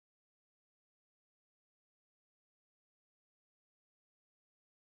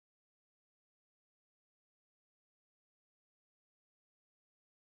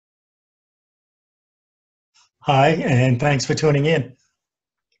Hi, and thanks for tuning in.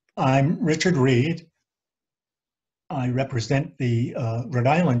 I'm Richard Reed. I represent the Rhode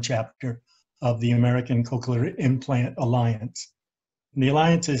Island chapter of the American Cochlear Implant Alliance. And the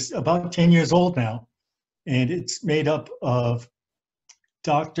Alliance is about 10 years old now, and it's made up of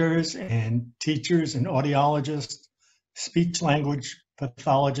doctors and teachers and audiologists, speech language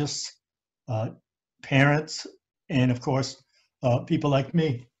pathologists, parents, and of course, people like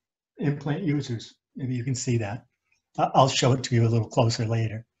me, implant users. Maybe you can see that. I'll show it to you a little closer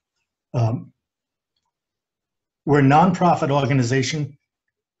later. We're a nonprofit organization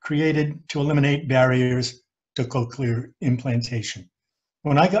created to eliminate barriers to cochlear implantation.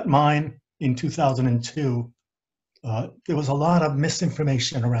 When I got mine in 2002, there was a lot of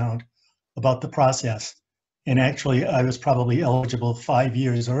misinformation around about the process. And actually, I was probably eligible 5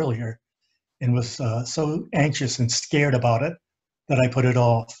 years earlier and was so anxious and scared about it that I put it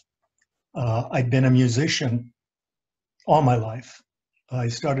off. I'd been a musician all my life. I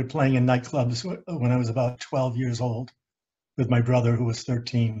started playing in nightclubs when I was about 12 years old with my brother, who was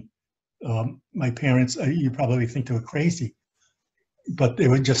 13. My parents, you probably think they were crazy, but they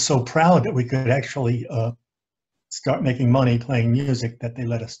were just so proud that we could actually start making money playing music that they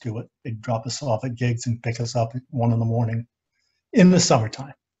let us do it. They'd drop us off at gigs and pick us up at 1 a.m. in the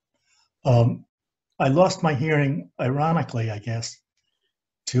summertime. I lost my hearing, ironically, I guess,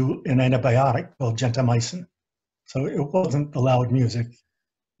 to an antibiotic called gentamicin. So it wasn't the loud music.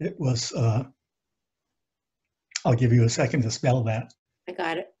 It was, I'll give you a second to spell that. I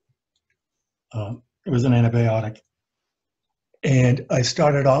got it. It was an antibiotic. And I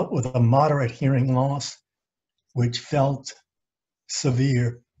started out with a moderate hearing loss, which felt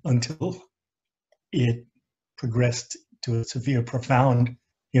severe until it progressed to a severe, profound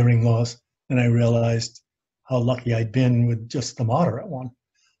hearing loss. And I realized how lucky I'd been with just the moderate one.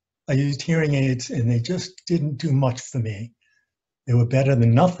 I used hearing aids and they just didn't do much for me. They were better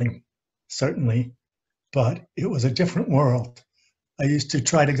than nothing, certainly, but it was a different world. I used to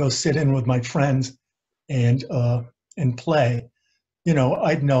try to go sit in with my friends and play. You know,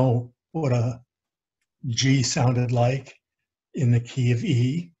 I'd know what a G sounded like in the key of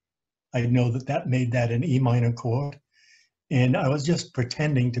E. I'd know that that made that an E minor chord. And I was just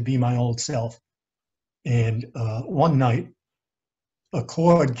pretending to be my old self. And one night, a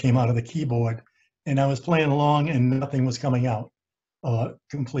chord came out of the keyboard and I was playing along and nothing was coming out.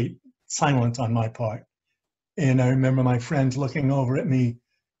 Complete silence on my part. And I remember my friends looking over at me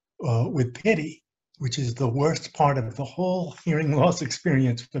with pity, which is the worst part of the whole hearing loss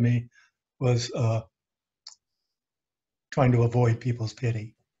experience for me, was trying to avoid people's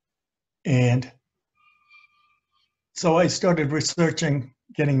pity. And so I started researching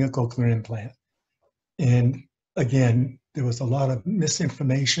getting a cochlear implant. And again, there was a lot of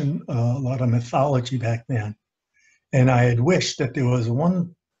misinformation, a lot of mythology back then. And I had wished that there was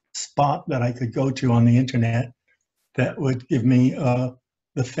one spot that I could go to on the internet that would give me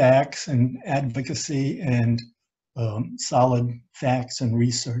the facts and advocacy and solid facts and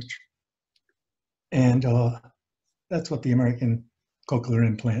research. And that's what the American Cochlear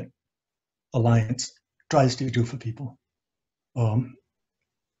Implant Alliance tries to do for people.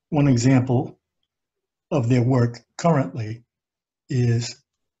 One example of their work currently is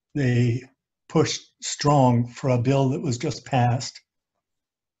they pushed strong for a bill that was just passed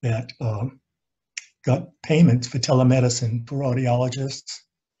that got payments for telemedicine for audiologists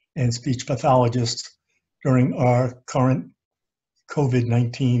and speech pathologists during our current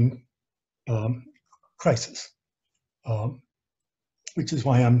COVID-19 crisis, which is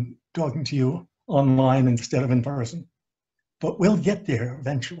why I'm talking to you online instead of in person. But we'll get there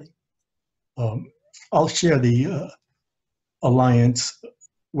eventually. I'll share the Alliance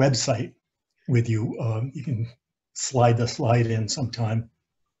website with you. You can slide the slide in sometime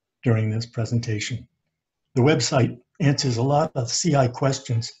during this presentation. The website answers a lot of CI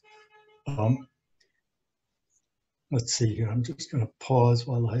questions. Let's see here, I'm just going to pause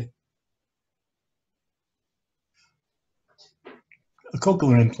while a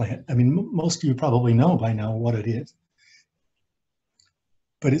cochlear implant. I mean, most of you probably know by now what it is.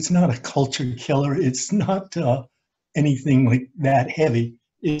 But it's not a culture killer. It's not anything like that heavy.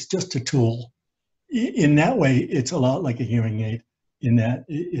 It's just a tool. In that way, it's a lot like a hearing aid in that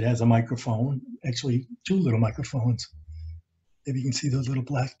it has a microphone, actually 2 little microphones. Maybe you can see those little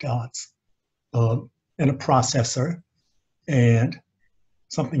black dots, and a processor, and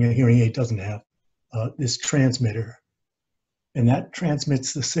something a hearing aid doesn't have, this transmitter. And that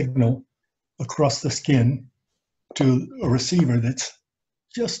transmits the signal across the skin to a receiver that's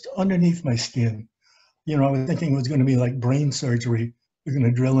just underneath my skin. You know, I was thinking it was going to be like brain surgery. They're going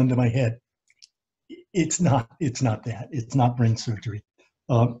to drill into my head. It's not. It's not that. It's not brain surgery.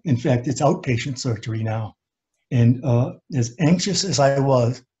 In fact, it's outpatient surgery now. And as anxious as I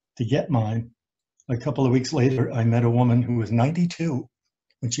was to get mine, a couple of weeks later, I met a woman who was 92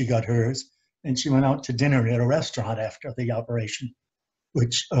 when she got hers, and she went out to dinner at a restaurant after the operation,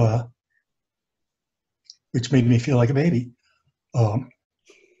 which made me feel like a baby.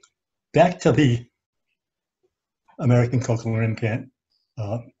 Back to the American Cochlear Implant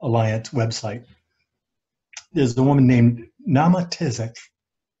Alliance website. There's a woman named Nama Tizik,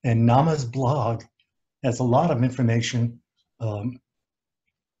 and Nama's blog has a lot of information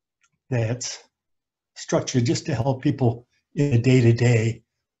that's structured just to help people in a day-to-day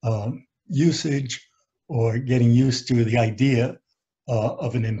usage or getting used to the idea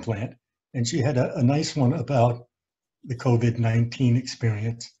of an implant. And she had a nice one about the COVID-19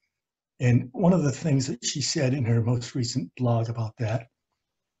 experience. And one of the things that she said in her most recent blog about that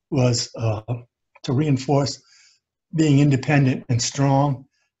was to reinforce being independent and strong,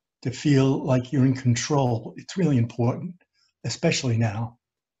 to feel like you're in control. It's really important, especially now.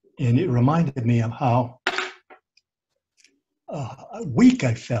 And it reminded me of how weak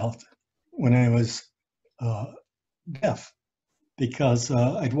I felt when I was deaf, because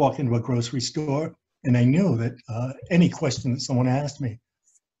I'd walk into a grocery store and I knew that any question that someone asked me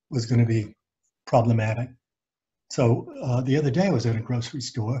was going to be problematic. So the other day I was in a grocery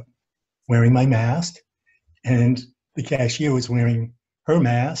store wearing my mask, and the cashier was wearing her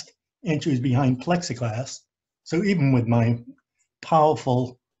mask, and she was behind plexiglass. So even with my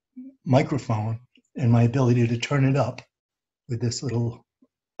powerful microphone and my ability to turn it up with this little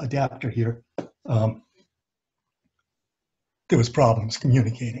adapter here, there was problems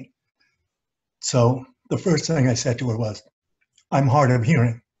communicating. So the first thing I said to her was, I'm hard of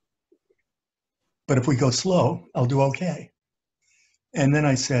hearing, but if we go slow, I'll do okay. And then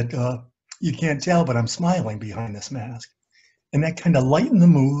I said, you can't tell, but I'm smiling behind this mask. And that kind of lightened the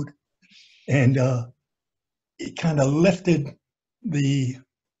mood, and it kind of lifted the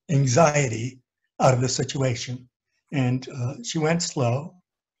anxiety out of the situation. And she went slow.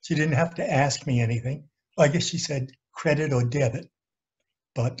 She didn't have to ask me anything. I guess she said credit or debit.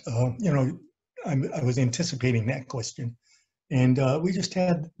 But, I was anticipating that question. And we just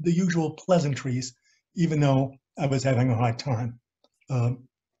had the usual pleasantries, even though I was having a hard time.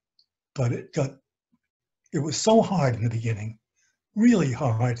 But it was so hard in the beginning, really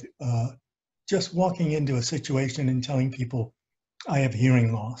hard, just walking into a situation and telling people I have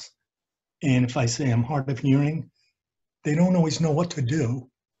hearing loss. And if I say I'm hard of hearing, they don't always know what to do,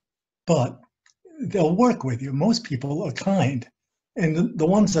 but they'll work with you. Most people are kind, and the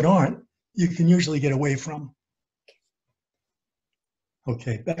ones that aren't, you can usually get away from.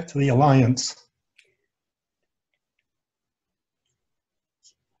 Okay, back to the Alliance.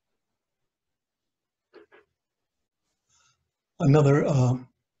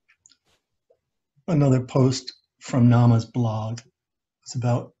 Another post from Nama's blog is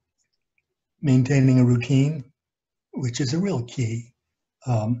about maintaining a routine, which is a real key,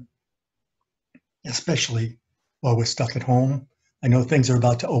 especially while we're stuck at home. I know things are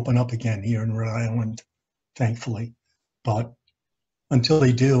about to open up again here in Rhode Island, thankfully, but until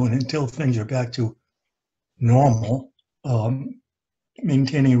they do, and until things are back to normal,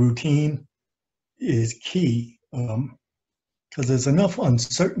 maintaining a routine is key, because there's enough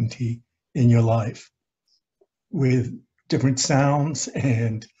uncertainty in your life with different sounds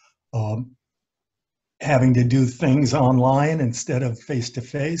and having to do things online instead of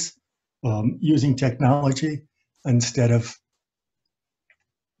face-to-face, using technology instead of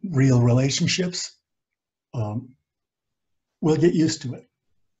real relationships. We'll get used to it.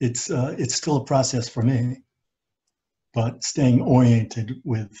 It's still a process for me, but staying oriented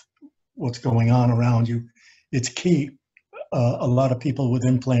with what's going on around you, it's key. A lot of people with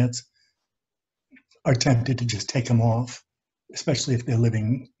implants are tempted to just take them off, especially if they're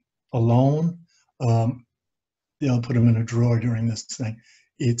living alone. They'll put them in a drawer during this thing.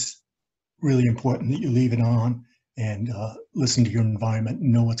 It's really important that you leave it on and listen to your environment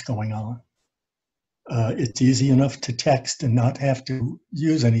and know what's going on. It's easy enough to text and not have to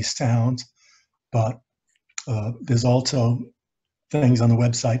use any sounds, but there's also things on the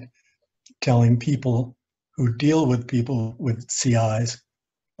website telling people who deal with people with CIs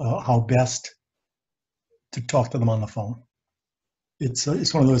how best to talk to them on the phone. It's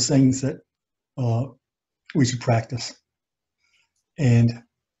one of those things that we should practice. And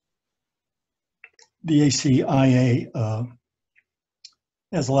the ACIA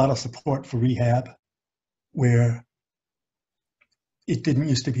has a lot of support for rehab, where it didn't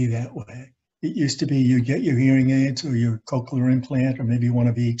used to be that way. It used to be you get your hearing aids or your cochlear implant or maybe one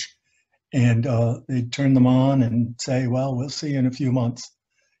of each, and they'd turn them on and say, well, we'll see you in a few months.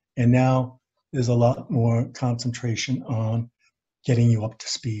 And now there's a lot more concentration on getting you up to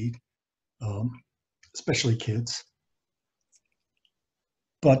speed, especially kids.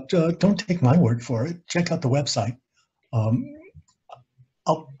 But don't take my word for it. Check out the website. Um,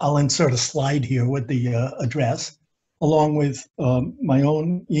 I'll insert a slide here with the address, along with my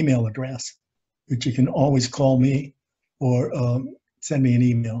own email address, which you can always call me or send me an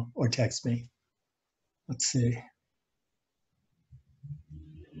email or text me. Let's see.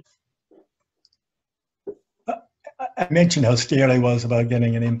 I mentioned how scared I was about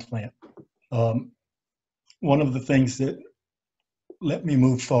getting an implant. One of the things that let me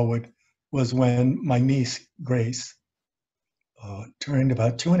move forward was when my niece, Grace, turned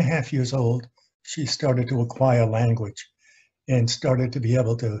about 2.5 years old. She started to acquire language and started to be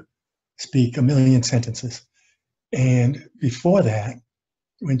able to speak 1,000,000 sentences. And before that,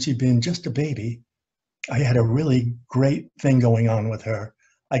 when she'd been just a baby, I had a really great thing going on with her.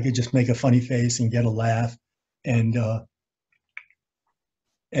 I could just make a funny face and get a laugh. And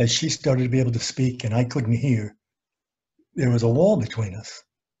as she started to be able to speak and I couldn't hear, there was a wall between us.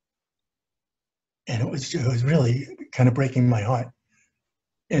 And it was really kind of breaking my heart.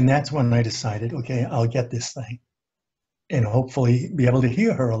 And that's when I decided, okay, I'll get this thing and hopefully be able to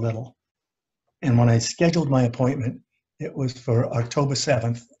hear her a little. And when I scheduled my appointment, it was for October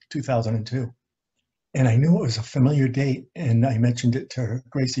 7th, 2002. And I knew it was a familiar date. And I mentioned it to her,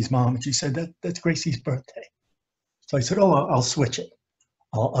 Gracie's mom. And she said, that's Gracie's birthday. So I said, oh, I'll switch it.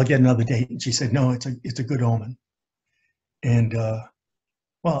 I'll get another date. And she said, no, it's a good omen. And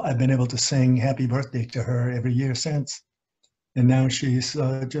well, I've been able to sing happy birthday to her every year since. And now she's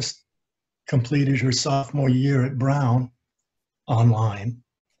just completed her sophomore year at Brown online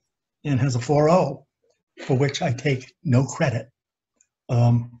and has a 4.0, for which I take no credit.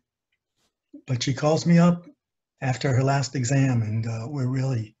 But she calls me up after her last exam, and we're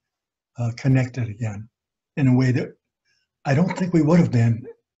really connected again in a way that I don't think we would have been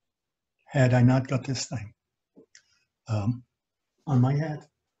had I not got this thing on my head.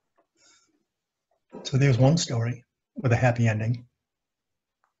 So there's one story with a happy ending.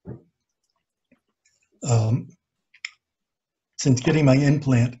 Since getting my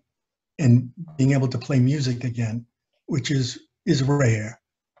implant and being able to play music again, which is rare.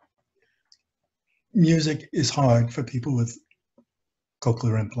 Music is hard for people with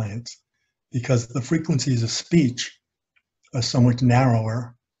cochlear implants because the frequencies of speech are so much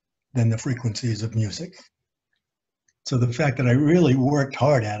narrower than the frequencies of music. So the fact that I really worked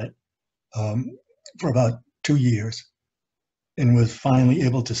hard at it for about 2 years and was finally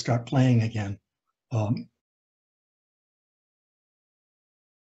able to start playing again,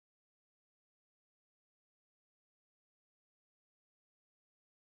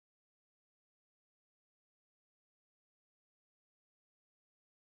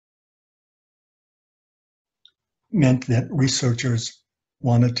 meant that researchers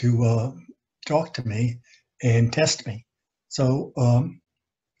wanted to talk to me and test me. So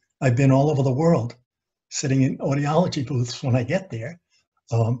I've been all over the world, sitting in audiology booths when I get there,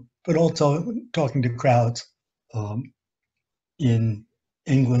 but also talking to crowds in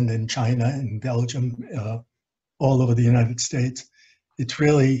England and China and Belgium, all over the United States. It's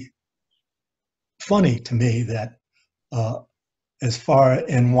really funny to me that as far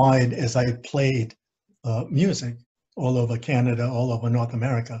and wide as I played music all over Canada, all over North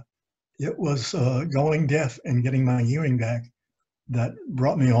America, it was going deaf and getting my hearing back that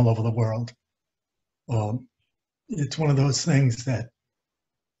brought me all over the world. It's one of those things that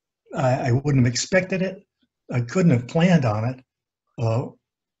I wouldn't have expected it. I couldn't have planned on it.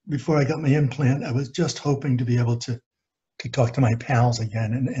 Before I got my implant, I was just hoping to be able to talk to my pals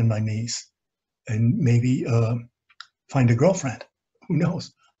again and my niece and maybe find a girlfriend. Who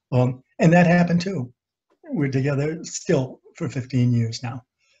knows? And that happened too. We're together still for 15 years now.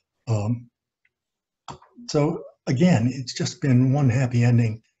 So again, it's just been one happy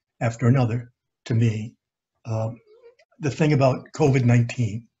ending after another to me. The thing about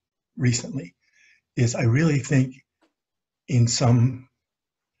COVID-19 recently is I really think in some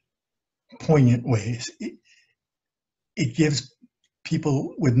poignant ways, it gives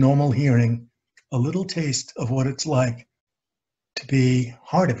people with normal hearing a little taste of what it's like to be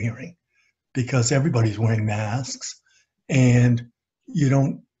hard of hearing, because everybody's wearing masks and you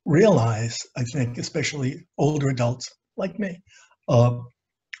don't realize, I think, especially older adults like me,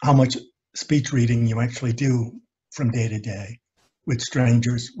 how much speech reading you actually do from day to day with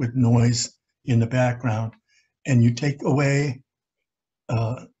strangers, with noise in the background, and you take away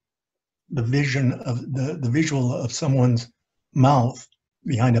the vision of the visual of someone's mouth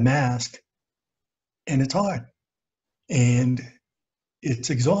behind a mask, and it's hard. And it's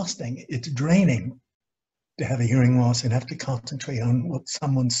exhausting. It's draining to have a hearing loss and have to concentrate on what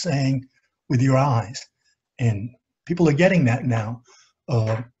someone's saying with your eyes. And people are getting that now.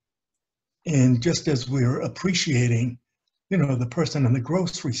 And just as we're appreciating, the person in the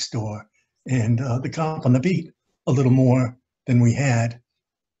grocery store and the cop on the beat a little more than we had,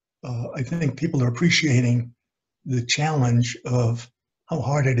 I think people are appreciating the challenge of how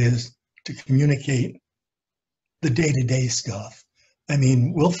hard it is to communicate the day-to-day stuff. I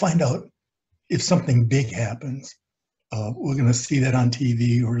mean, we'll find out if something big happens. We're going to see that on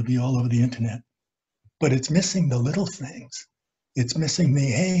TV or it'll be all over the internet. But it's missing the little things. It's missing the,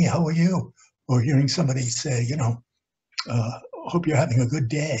 hey, how are you? Or hearing somebody say, hope you're having a good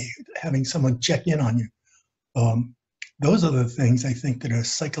day, having someone check in on you. Those are the things I think that are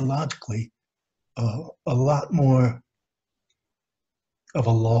psychologically a lot more of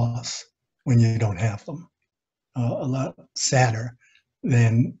a loss when you don't have them. A lot sadder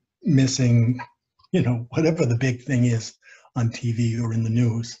than missing, whatever the big thing is on TV or in the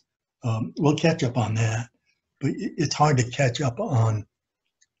news. We'll catch up on that, but it's hard to catch up on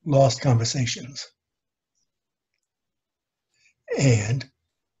lost conversations. And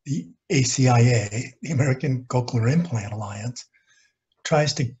the ACIA, the American Cochlear Implant Alliance,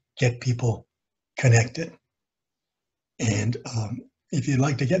 tries to get people connected. And if you'd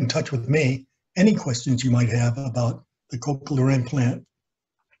like to get in touch with me, any questions you might have about the cochlear implant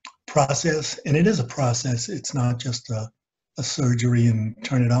process, and it is a process, it's not just a surgery and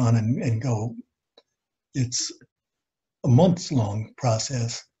turn it on and go. It's a months-long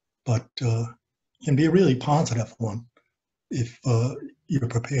process, but can be a really positive one if you're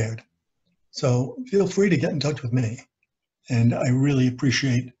prepared. So feel free to get in touch with me. And I really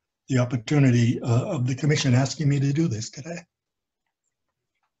appreciate the opportunity of the commission asking me to do this today.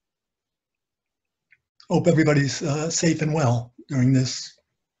 Hope everybody's safe and well during this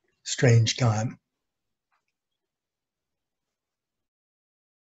strange time.